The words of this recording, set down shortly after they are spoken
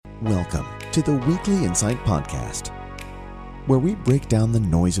Welcome to the Weekly Insight Podcast, where we break down the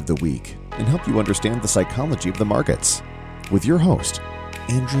noise of the week and help you understand the psychology of the markets with your host,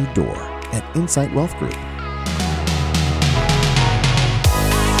 Andrew Dorr at Insight Wealth Group.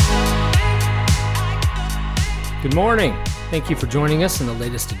 Good morning. Thank you for joining us in the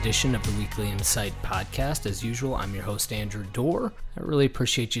latest edition of the Weekly Insight Podcast. As usual, I'm your host, Andrew Dorr. I really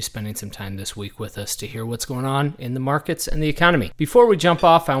appreciate you spending some time this week with us to hear what's going on in the markets and the economy. Before we jump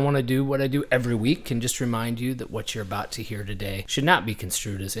off, I want to do what I do every week and just remind you that what you're about to hear today should not be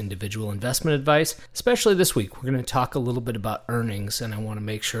construed as individual investment advice, especially this week. We're going to talk a little bit about earnings, and I want to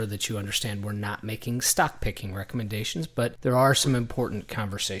make sure that you understand we're not making stock picking recommendations, but there are some important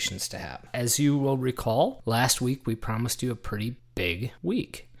conversations to have. As you will recall, last week we promised you a pretty big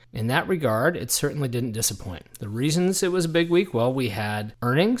week. In that regard, it certainly didn't disappoint. The reasons it was a big week, well, we had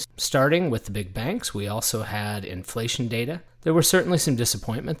earnings starting with the big banks. We also had inflation data. There was certainly some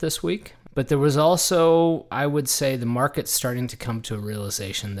disappointment this week, but there was also, I would say, the market starting to come to a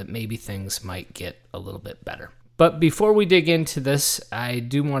realization that maybe things might get a little bit better. But before we dig into this, I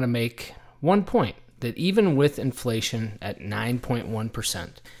do want to make one point, that even with inflation at 9.1%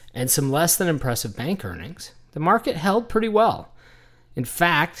 and some less than impressive bank earnings, the market held pretty well. In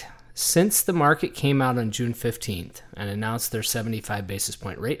fact, since the market came out on June 15th and announced their 75 basis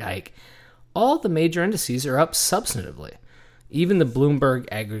point rate hike, all the major indices are up substantively. Even the Bloomberg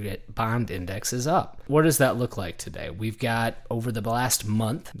Aggregate Bond Index is up. What does that look like today? We've got, over the last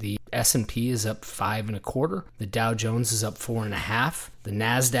month, the S&P is up 5.25%, the Dow Jones is up 4.5%, the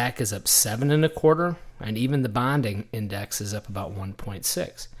NASDAQ is up 7.25%, and even the bonding index is up about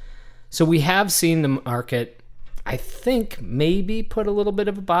 1.6%. So we have seen the market, I think, maybe put a little bit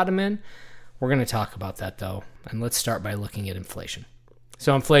of a bottom in. We're going to talk about that, though, and let's start by looking at inflation.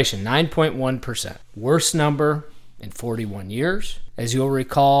 So inflation, 9.1%, worst number in 41 years. As you'll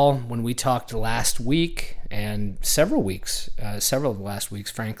recall, when we talked last week and several of the last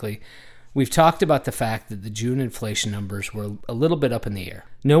weeks, frankly, we've talked about the fact that the June inflation numbers were a little bit up in the air.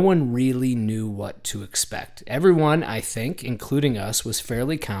 No one really knew what to expect. Everyone, I think, including us, was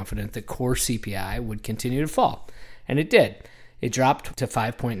fairly confident that core CPI would continue to fall. And it did. It dropped to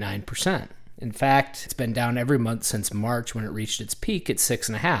 5.9%. In fact, it's been down every month since March when it reached its peak at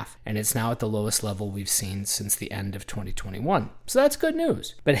 6.5%. And it's now at the lowest level we've seen since the end of 2021. So that's good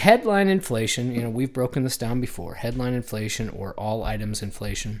news. But headline inflation, we've broken this down before. Headline inflation, or all items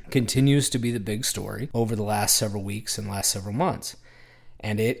inflation, continues to be the big story over the last several weeks and last several months.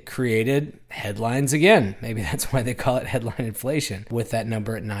 And it created headlines again. Maybe that's why they call it headline inflation, with that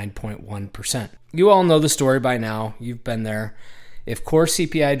number at 9.1%. You all know the story by now. You've been there. If core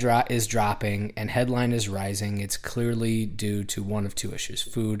CPI is dropping and headline is rising, it's clearly due to one of two issues,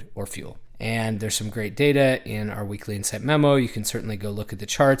 food or fuel. And there's some great data in our Weekly Insight memo. You can certainly go look at the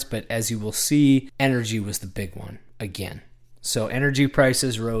charts, but as you will see, energy was the big one again. So energy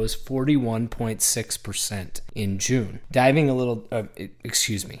prices rose 41.6% in June.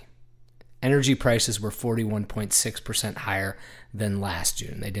 Energy prices were 41.6% higher than last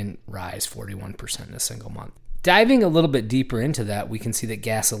June. They didn't rise 41% in a single month. Diving a little bit deeper into that, we can see that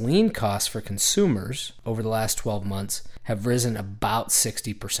gasoline costs for consumers over the last 12 months have risen about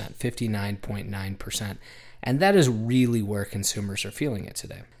 60%, 59.9%. And that is really where consumers are feeling it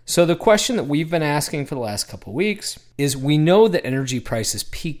today. So the question that we've been asking for the last couple of weeks is, we know that energy prices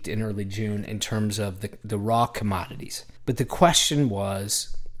peaked in early June in terms of the raw commodities. But the question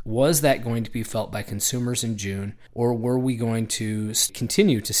was that going to be felt by consumers in June, or were we going to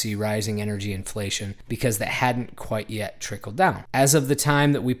continue to see rising energy inflation because that hadn't quite yet trickled down? As of the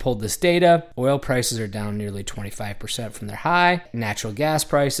time that we pulled this data, oil prices are down nearly 25% from their high. Natural gas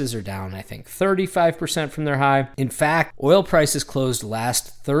prices are down, I think, 35% from their high. In fact, oil prices closed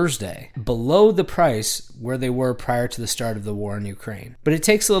last Thursday below the price where they were prior to the start of the war in Ukraine. But it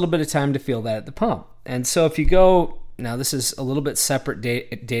takes a little bit of time to feel that at the pump. And so if you go, now this is a little bit separate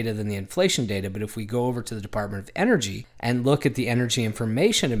data than the inflation data, but if we go over to the Department of Energy and look at the Energy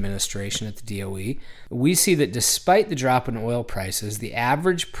Information Administration at the DOE, we see that despite the drop in oil prices, the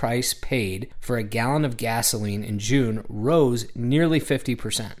average price paid for a gallon of gasoline in June rose nearly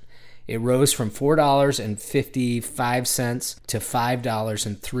 50%. It rose from $4.55 to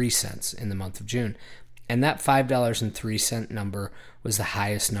 $5.03 in the month of June. And that $5.03 number was the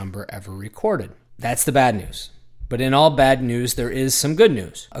highest number ever recorded. That's the bad news. But in all bad news, there is some good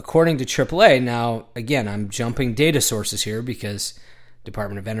news. According to AAA, now, again, I'm jumping data sources here because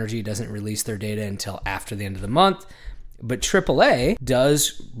Department of Energy doesn't release their data until after the end of the month, but AAA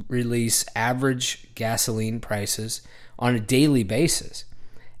does release average gasoline prices on a daily basis.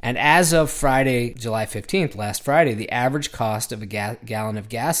 And as of Friday, July 15th, last Friday, the average cost of a gallon of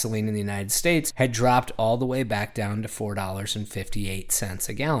gasoline in the United States had dropped all the way back down to $4.58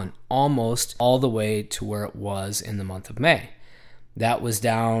 a gallon, almost all the way to where it was in the month of May. That was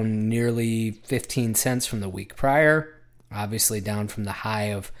down nearly 15 cents from the week prior, obviously down from the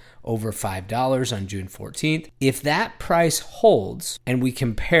high of over $5 on June 14th. If that price holds, and we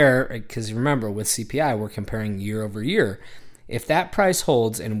compare, because remember with CPI, we're comparing year over year. If that price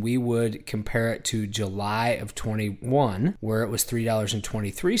holds and we would compare it to July of 21, where it was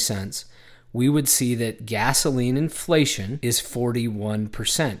 $3.23, we would see that gasoline inflation is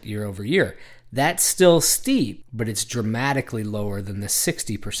 41% year over year. That's still steep, but it's dramatically lower than the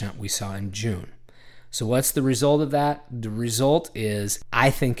 60% we saw in June. So what's the result of that? The result is, I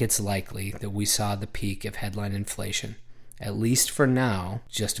think it's likely that we saw the peak of headline inflation, at least for now,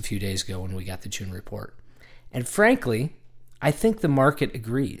 just a few days ago when we got the June report. And frankly, I think the market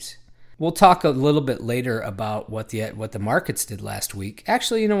agrees. We'll talk a little bit later about what the markets did last week.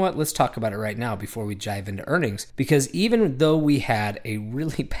 Actually, you know what? Let's talk about it right now before we dive into earnings. Because even though we had a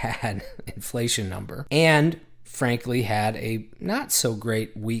really bad inflation number and frankly had a not so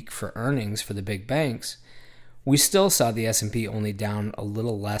great week for earnings for the big banks, we still saw the S&P only down a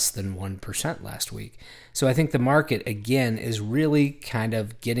little less than 1% last week. So I think the market, again, is really kind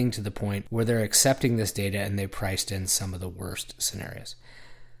of getting to the point where they're accepting this data and they priced in some of the worst scenarios.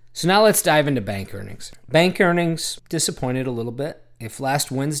 So now let's dive into bank earnings. Bank earnings disappointed a little bit. If last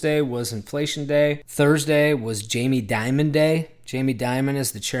Wednesday was inflation day, Thursday was Jamie Dimon day. Jamie Dimon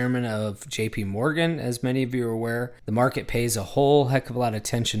is the chairman of JP Morgan, as many of you are aware. The market pays a whole heck of a lot of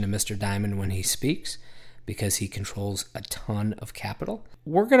attention to Mr. Dimon when he speaks because he controls a ton of capital.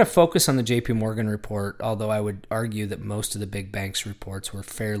 We're going to focus on the JP Morgan report, although I would argue that most of the big banks' reports were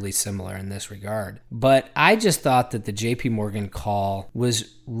fairly similar in this regard. But I just thought that the JP Morgan call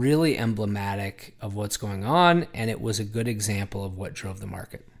was really emblematic of what's going on, and it was a good example of what drove the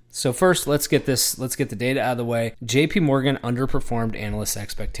market. So first, let's get the data out of the way. JP Morgan underperformed analysts'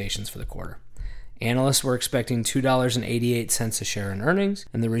 expectations for the quarter. Analysts were expecting $2.88 a share in earnings,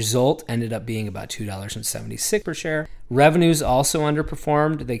 and the result ended up being about $2.76 per share. Revenues also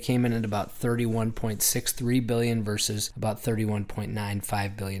underperformed. They came in at about $31.63 billion versus about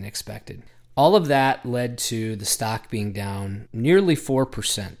 $31.95 billion expected. All of that led to the stock being down nearly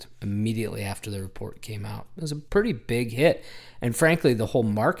 4% immediately after the report came out. It was a pretty big hit. And frankly, the whole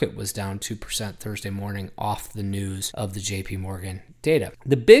market was down 2% Thursday morning off the news of the JP Morgan data.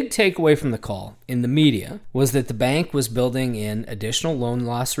 The big takeaway from the call in the media was that the bank was building in additional loan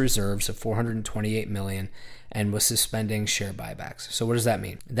loss reserves of $428 million and was suspending share buybacks. So what does that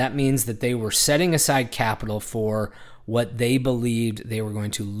mean? That means that they were setting aside capital for what they believed they were going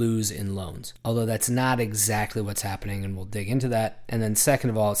to lose in loans. Although that's not exactly what's happening, and we'll dig into that. And then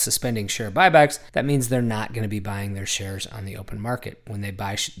second of all, suspending share buybacks. That means they're not going to be buying their shares on the open market. When they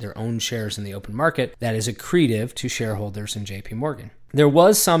buy their own shares in the open market, that is accretive to shareholders in JP Morgan. There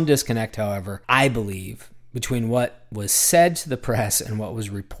was some disconnect, however, I believe, between what was said to the press and what was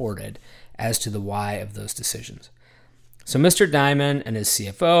reported as to the why of those decisions. So Mr. Dimon and his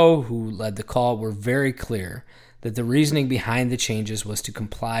CFO, who led the call, were very clear that the reasoning behind the changes was to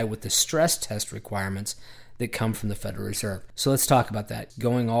comply with the stress test requirements that come from the Federal Reserve. So let's talk about that.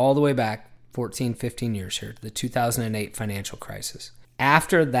 Going all the way back 14, 15 years here to the 2008 financial crisis.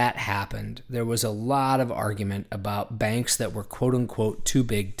 After that happened, there was a lot of argument about banks that were quote unquote too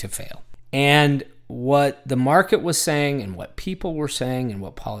big to fail. And what the market was saying and what people were saying and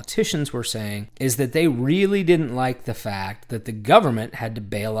what politicians were saying is that they really didn't like the fact that the government had to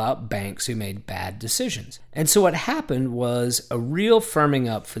bail out banks who made bad decisions. And so what happened was a real firming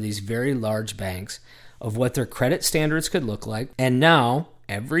up for these very large banks of what their credit standards could look like. And now,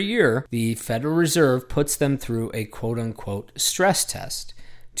 every year, the Federal Reserve puts them through a quote-unquote stress test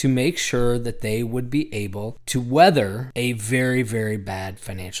to make sure that they would be able to weather a very, very bad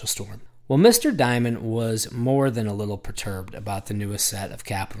financial storm. Well, Mr. Dimon was more than a little perturbed about the newest set of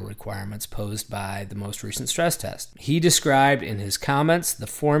capital requirements posed by the most recent stress test. He described in his comments the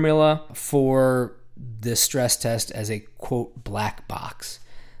formula for this stress test as a, quote, black box,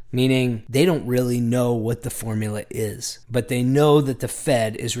 meaning they don't really know what the formula is, but they know that the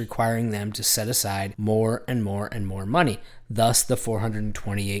Fed is requiring them to set aside more and more and more money, thus the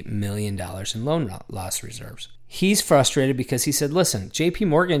 $428 million in loan loss reserves. He's frustrated because he said, listen, JP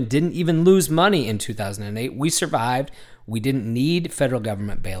Morgan didn't even lose money in 2008. We survived. We didn't need federal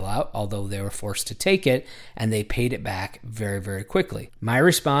government bailout, although they were forced to take it, and they paid it back very, very quickly. My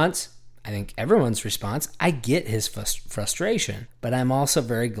response, I think everyone's response, I get his frustration, but I'm also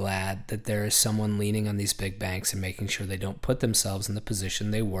very glad that there is someone leaning on these big banks and making sure they don't put themselves in the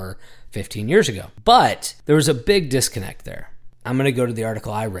position they were 15 years ago. But there was a big disconnect there. I'm going to go to the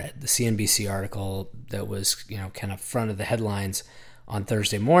article I read, the CNBC article that was, kind of front of the headlines on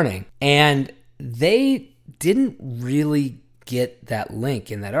Thursday morning. And they didn't really get that link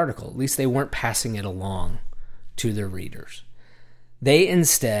in that article. At least they weren't passing it along to their readers. They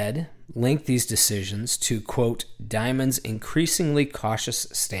instead linked these decisions to, quote, Dimon's increasingly cautious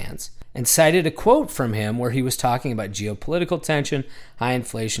stance, and cited a quote from him where he was talking about geopolitical tension, high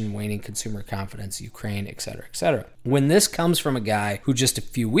inflation, waning consumer confidence, Ukraine, etc., etc. When this comes from a guy who just a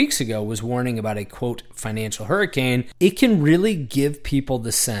few weeks ago was warning about a, quote, financial hurricane, it can really give people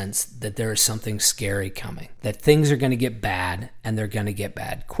the sense that there is something scary coming, that things are going to get bad, and they're going to get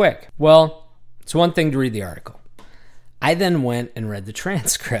bad quick. Well, it's one thing to read the article. I then went and read the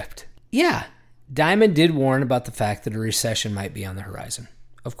transcript. Yeah, Dimon did warn about the fact that a recession might be on the horizon.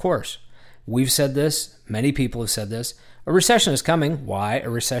 Of course. We've said this. Many people have said this. A recession is coming. Why? A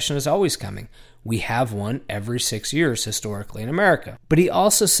recession is always coming. We have one every 6 years historically in America. But he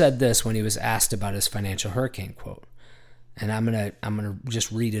also said this when he was asked about his financial hurricane quote. And I'm gonna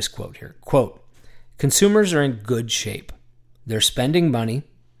just read his quote here. Quote, consumers are in good shape. They're spending money.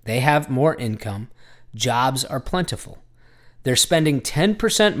 They have more income. Jobs are plentiful. They're spending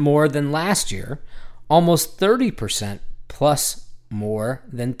 10% more than last year, almost 30% plus more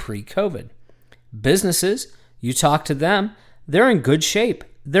than pre-COVID. Businesses, you talk to them, they're in good shape.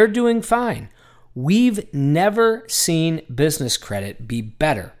 They're doing fine. We've never seen business credit be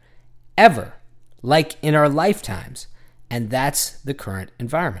better, ever, like in our lifetimes. And that's the current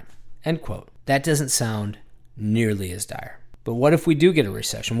environment. End quote. That doesn't sound nearly as dire. But what if we do get a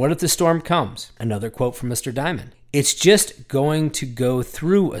recession? What if the storm comes? Another quote from Mr. Dimon. It's just going to go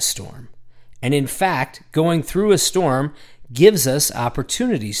through a storm. And in fact, going through a storm gives us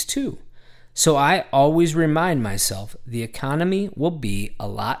opportunities too. So I always remind myself the economy will be a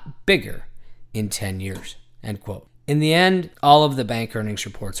lot bigger in 10 years. End quote. In the end, all of the bank earnings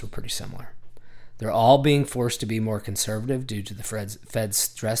reports were pretty similar. They're all being forced to be more conservative due to the Fed's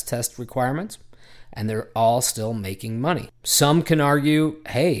stress test requirements. And they're all still making money. Some can argue,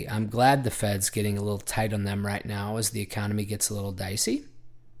 hey, I'm glad the Fed's getting a little tight on them right now as the economy gets a little dicey,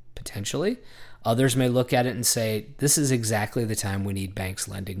 potentially. Others may look at it and say, this is exactly the time we need banks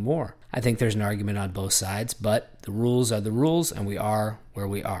lending more. I think there's an argument on both sides, but the rules are the rules, and we are where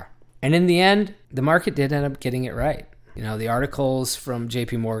we are. And in the end, the market did end up getting it right. The articles from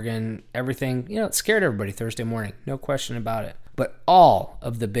JP Morgan, everything, it scared everybody Thursday morning, no question about it. But all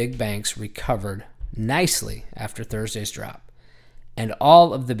of the big banks recovered nicely after Thursday's drop. And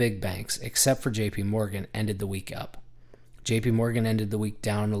all of the big banks, except for JP Morgan, ended the week up. JP Morgan ended the week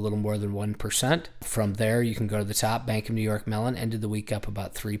down a little more than 1%. From there, you can go to the top. Bank of New York Mellon ended the week up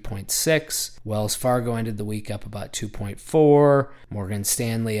about 3.6. Wells Fargo ended the week up about 2.4. Morgan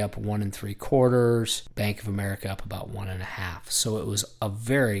Stanley up 1 3/4. Bank of America up about 1.5. So it was a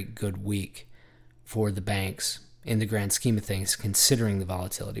very good week for the banks in the grand scheme of things, considering the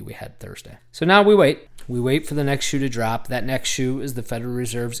volatility we had Thursday. So now we wait. We wait for the next shoe to drop. That next shoe is the Federal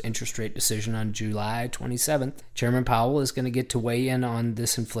Reserve's interest rate decision on July 27th. Chairman Powell is going to get to weigh in on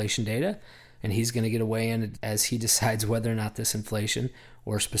this inflation data, and he's going to get to weigh in as he decides whether or not this inflation,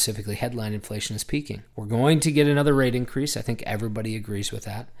 or specifically headline inflation, is peaking. We're going to get another rate increase. I think everybody agrees with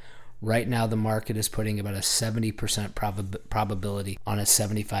that. Right now, the market is putting about a 70% probability on a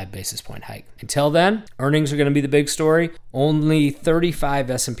 75 basis point hike. Until then, earnings are going to be the big story. Only 35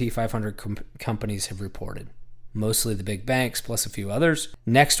 S&P 500 companies have reported. Mostly the big banks plus a few others.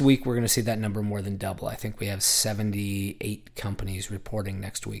 Next week, we're going to see that number more than double. I think we have 78 companies reporting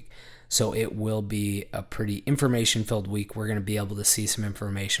next week. So it will be a pretty information-filled week. We're going to be able to see some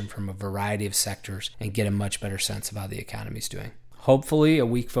information from a variety of sectors and get a much better sense of how the economy's doing. Hopefully, a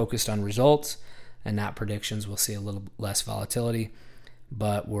week focused on results and not predictions. We'll see a little less volatility,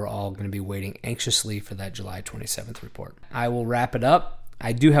 but we're all going to be waiting anxiously for that July 27th report. I will wrap it up.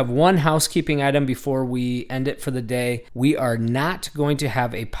 I do have one housekeeping item before we end it for the day. We are not going to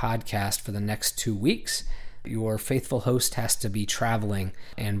have a podcast for the next 2 weeks. Your faithful host has to be traveling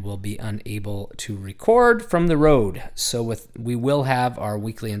and will be unable to record from the road. So we will have our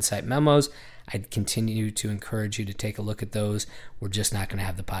weekly Insight memos. I'd continue to encourage you to take a look at those. We're just not going to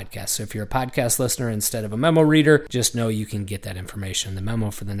have the podcast. So if you're a podcast listener instead of a memo reader, just know you can get that information in the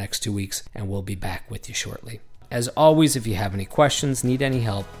memo for the next 2 weeks, and we'll be back with you shortly. As always, if you have any questions, need any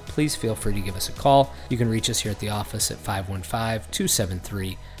help, please feel free to give us a call. You can reach us here at the office at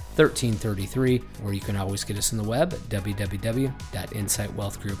 515-273-1333, or you can always get us on the web at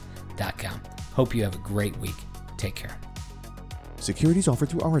www.insightwealthgroup.com. arete.com. Hope you have a great week. Take care. Securities offered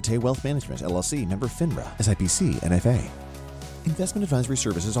through Arete Wealth Management, LLC, member FINRA, SIPC, NFA. Investment advisory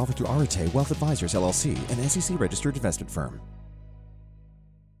services offered through Arete Wealth Advisors, LLC, an SEC-registered investment firm.